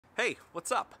Hey,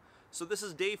 what's up? So this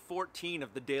is day 14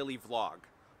 of the daily vlog.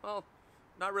 Well,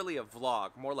 not really a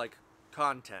vlog, more like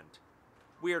content.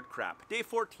 Weird crap. Day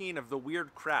 14 of the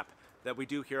weird crap that we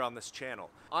do here on this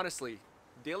channel. Honestly,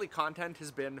 daily content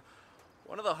has been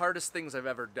one of the hardest things I've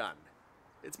ever done.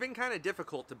 It's been kind of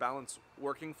difficult to balance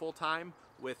working full-time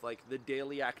with like the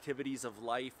daily activities of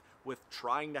life, with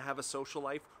trying to have a social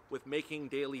life, with making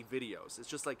daily videos. It's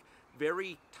just like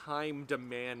very time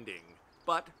demanding.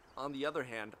 But on the other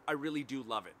hand, I really do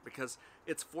love it because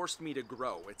it's forced me to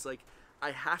grow. It's like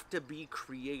I have to be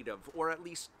creative or at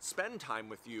least spend time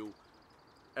with you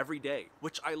every day,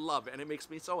 which I love, and it makes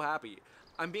me so happy.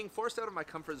 I'm being forced out of my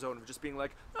comfort zone of just being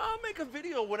like, I'll make a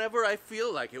video whenever I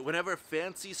feel like it, whenever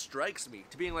fancy strikes me,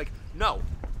 to being like, no,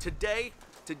 today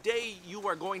you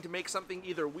are going to make something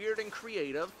either weird and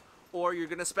creative, or you're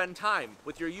gonna spend time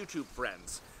with your YouTube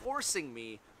friends, forcing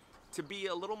me to be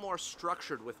a little more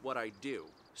structured with what I do.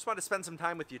 Just wanted to spend some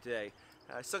time with you today.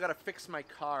 I still gotta fix my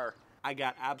car. I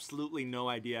got absolutely no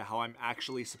idea how I'm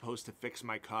actually supposed to fix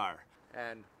my car.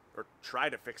 Or try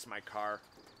to fix my car.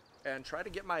 And try to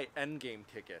get my Endgame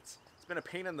tickets. It's been a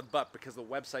pain in the butt because the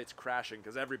website's crashing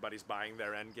because everybody's buying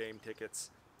their Endgame tickets.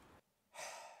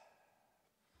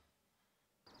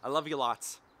 I love you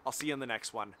lots. I'll see you in the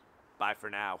next one. Bye for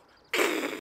now.